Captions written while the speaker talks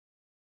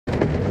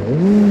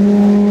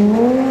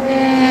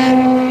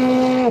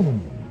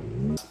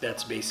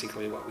That's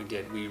basically what we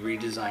did. We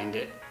redesigned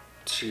it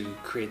to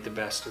create the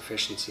best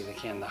efficiency they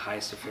can, the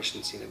highest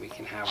efficiency that we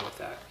can have with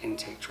that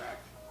intake track.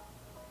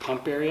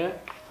 Pump area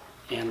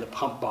and the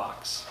pump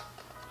box.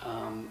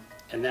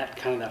 And that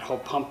whole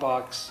pump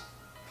box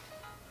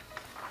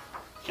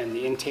and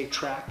the intake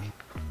track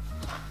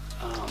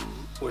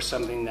were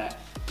something that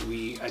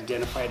we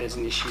identified as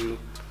an issue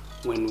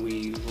when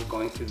we were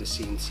going through the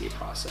CNC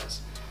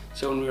process.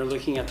 So when we were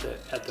looking at the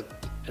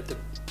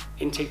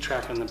intake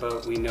track on the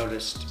boat, we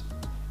noticed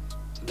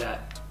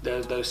that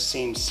those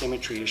same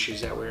symmetry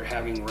issues that we were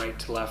having right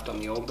to left on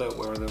the old boat,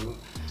 where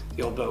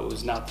the old boat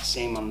was not the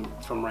same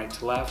from right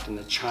to left, and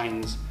the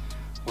chines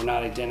were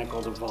not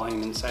identical. The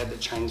volume inside the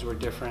chines were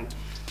different.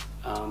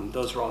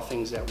 Those were all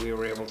things that we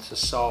were able to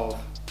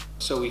solve.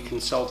 So we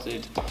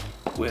consulted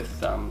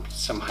with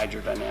some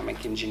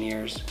hydrodynamic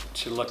engineers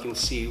to look and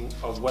see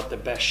of what the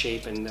best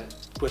shape and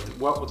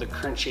what was the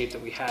current shape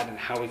that we had and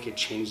how we could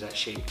change that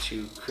shape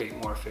to create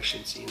more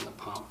efficiency in the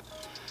pump.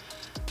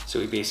 So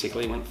we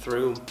basically went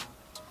through,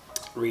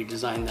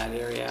 redesigned that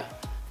area.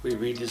 We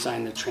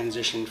redesigned the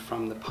transition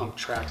from the pump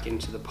track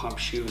into the pump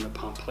chute and the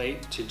pump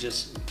plate to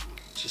just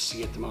to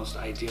get the most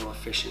ideal,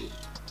 efficient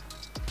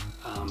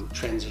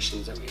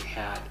transitions that we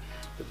had.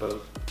 The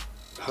boat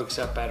hooks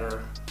up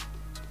better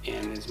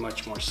and is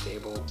much more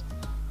stable,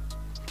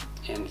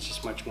 and it's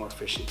just much more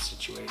efficient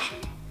situation.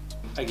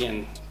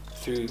 Again,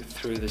 through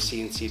the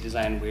CNC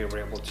design, we were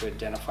able to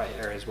identify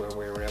areas where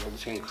we were able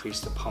to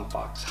increase the pump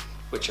box,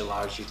 which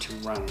allows you to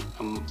run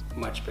a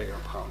much bigger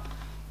pump.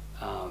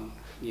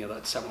 You know,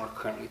 that's something we're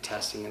currently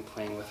testing and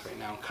playing with right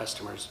now.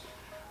 Customers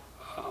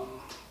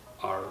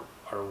are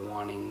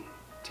wanting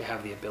to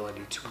have the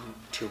ability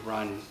to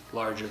run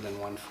larger than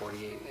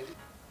 148.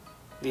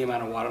 The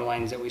amount of water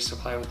lines that we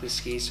supply with this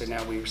ski, so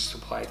now we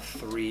supply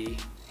 3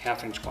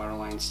 half-inch water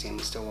lines,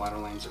 stainless steel water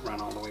lines that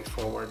run all the way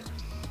forward.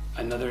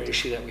 Another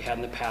issue that we had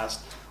in the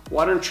past,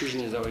 water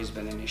intrusion has always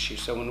been an issue.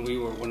 So when we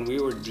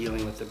were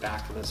dealing with the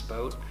back of this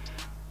boat,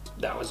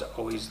 that was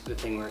always the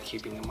thing we were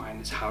keeping in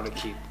mind, is how to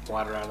keep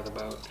water out of the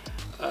boat.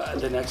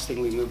 The next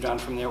thing we moved on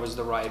from there was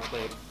the ride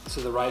plate. So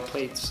the ride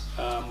plates,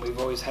 we've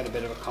always had a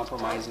bit of a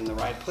compromise in the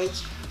ride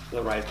plates.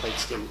 The ride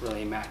plates didn't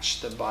really match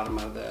the bottom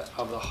of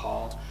the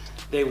hull.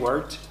 They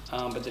worked,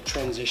 but the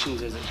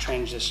transitions as it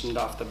transitioned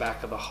off the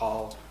back of the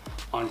hull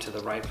onto the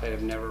ride plate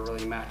have never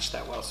really matched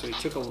that well. So we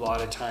took a lot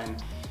of time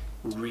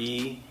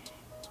redesigning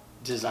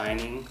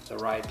the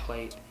ride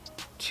plate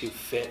to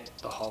fit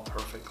the hull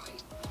perfectly.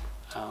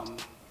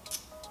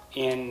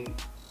 And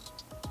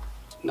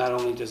not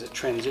only does it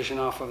transition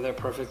off of there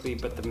perfectly,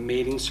 but the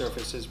mating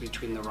surfaces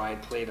between the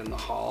ride plate and the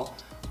hull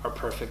are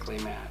perfectly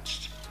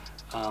matched.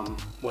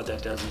 What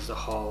that does is the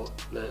hull,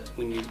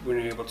 when you're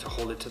able to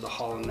hold it to the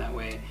hull in that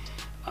way,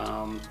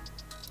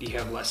 you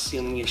have less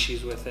sealing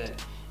issues with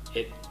it.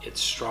 It's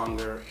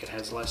stronger, it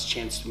has less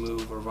chance to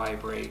move or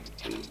vibrate,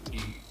 and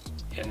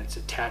it's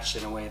attached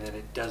in a way that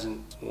it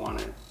doesn't want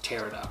to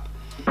tear it up.